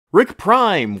Rick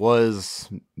Prime was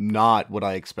not what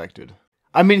I expected.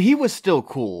 I mean, he was still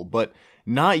cool, but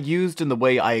not used in the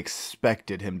way I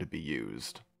expected him to be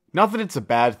used. Not that it's a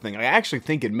bad thing, I actually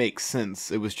think it makes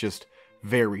sense, it was just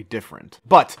very different.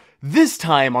 But this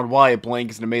time on Why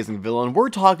Blank is an Amazing Villain, we're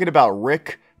talking about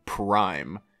Rick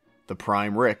Prime. The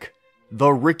Prime Rick.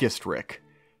 The Rickest Rick.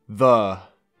 The...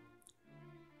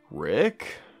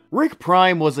 Rick? Rick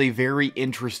Prime was a very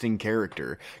interesting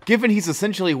character, given he's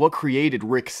essentially what created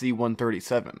Rick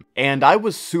C-137, and I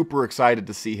was super excited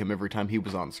to see him every time he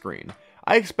was on screen.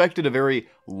 I expected a very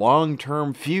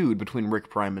long-term feud between Rick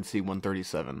Prime and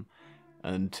C-137,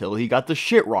 until he got the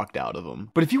shit rocked out of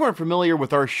him. But if you aren't familiar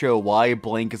with our show, Why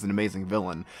Blank is an Amazing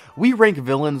Villain, we rank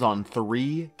villains on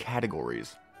 3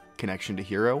 categories: connection to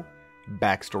hero,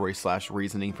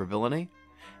 backstory/reasoning for villainy,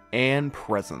 and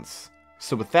presence.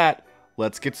 So with that,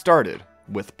 let's get started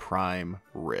with Prime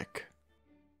Rick.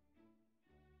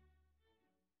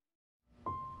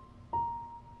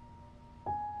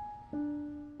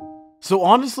 So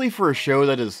honestly, for a show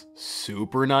that is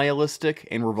super nihilistic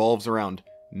and revolves around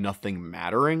nothing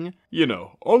mattering, you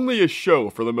know, only a show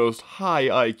for the most high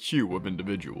IQ of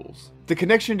individuals, the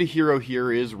connection to hero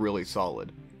here is really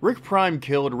solid. Rick Prime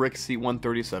killed Rick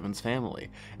C-137's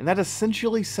family, and that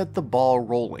essentially set the ball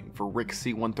rolling for Rick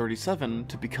C-137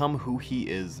 to become who he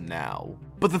is now.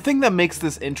 But the thing that makes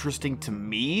this interesting to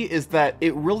me is that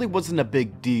it really wasn't a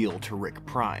big deal to Rick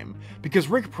Prime, because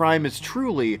Rick Prime is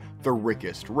truly the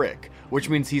Rickest Rick, which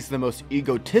means he's the most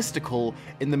egotistical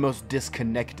and the most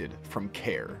disconnected from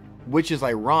care. Which is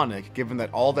ironic, given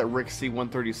that all that Rick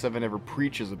C-137 ever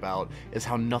preaches about is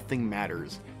how nothing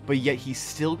matters, but yet he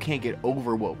still can't get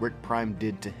over what Rick Prime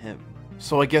did to him.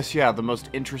 So I guess, yeah, the most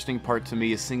interesting part to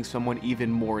me is seeing someone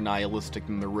even more nihilistic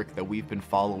than the Rick that we've been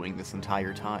following this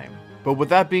entire time. But with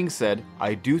that being said,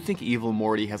 I do think Evil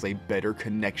Morty has a better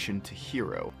connection to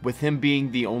hero, with him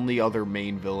being the only other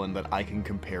main villain that I can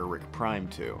compare Rick Prime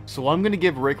to. So I'm gonna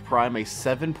give Rick Prime a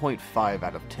 7.5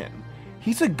 out of 10.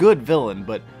 He's a good villain,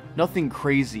 but nothing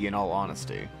crazy in all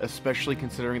honesty, especially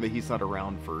considering that he's not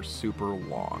around for super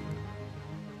long.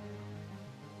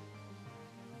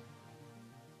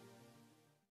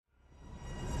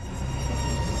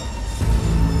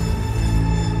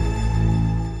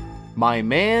 My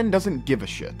man doesn't give a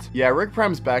shit. Yeah, Rick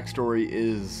Prime's backstory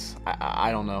is...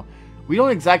 I don't know. We don't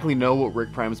exactly know what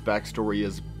Rick Prime's backstory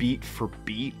is beat for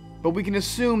beat, but we can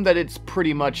assume that it's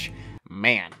pretty much,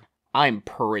 man, I'm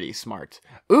pretty smart.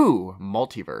 Ooh,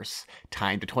 multiverse.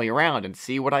 Time to toy around and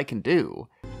see what I can do.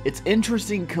 It's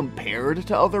interesting compared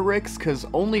to other Ricks, because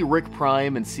only Rick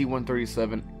Prime and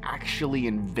C-137 actually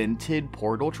invented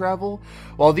portal travel,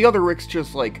 while the other Ricks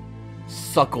just, like,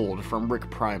 suckled from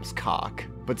Rick Prime's cock.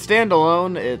 But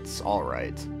standalone, it's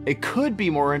alright. It could be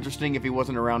more interesting if he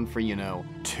wasn't around for, you know,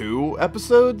 2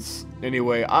 episodes?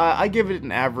 Anyway, I give it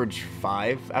an average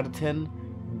 5 out of 10.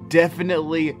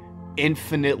 Definitely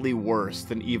infinitely worse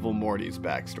than Evil Morty's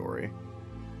backstory.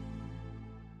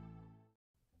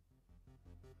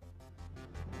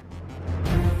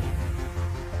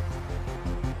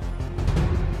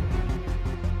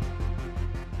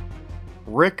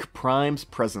 Rick Prime's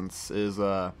presence is,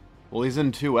 well, he's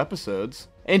in 2 episodes.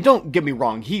 And don't get me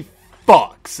wrong, he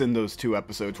fucks in those 2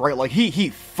 episodes, right? Like,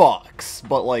 he fucks,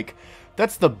 but, like,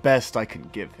 that's the best I can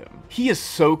give him. He is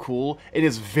so cool, it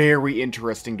is very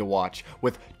interesting to watch,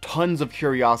 with tons of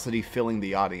curiosity filling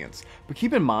the audience. But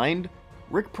keep in mind,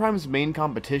 Rick Prime's main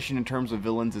competition in terms of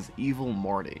villains is Evil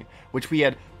Morty, which we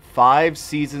had 5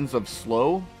 seasons of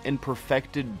slow and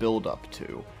perfected build-up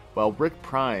to, while Rick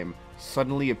Prime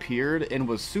suddenly appeared and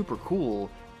was super cool,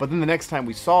 but then the next time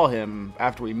we saw him,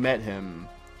 after we met him,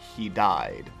 he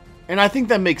died. And I think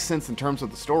that makes sense in terms of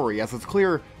the story, as it's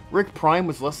clear Rick Prime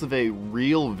was less of a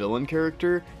real villain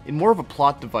character and more of a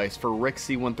plot device for Rick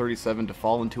C-137 to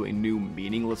fall into a new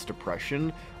meaningless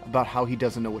depression about how he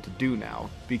doesn't know what to do now,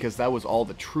 because that was all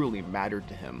that truly mattered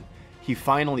to him. He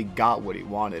finally got what he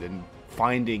wanted, and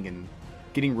finding and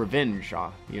getting revenge,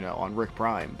 on Rick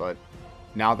Prime, but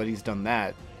now that he's done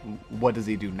that, what does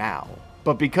he do now?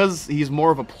 But because he's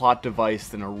more of a plot device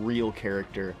than a real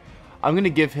character, I'm going to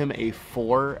give him a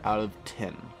 4 out of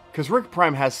 10. Because Rick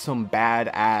Prime has some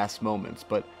badass moments,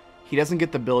 but he doesn't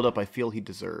get the build-up I feel he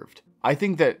deserved. I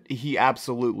think that he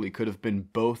absolutely could have been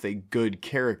both a good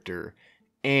character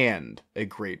and a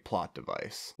great plot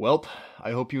device. Welp,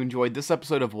 I hope you enjoyed this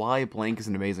episode of Why Blank is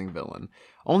an Amazing Villain.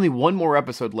 Only one more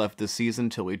episode left this season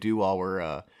till we do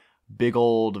our big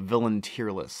old villain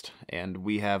tier list, and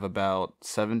we have about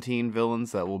 17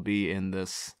 villains that will be in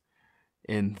this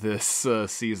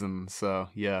season, so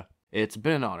yeah. It's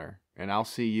been an honor, and I'll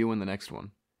see you in the next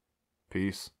one.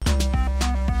 Peace.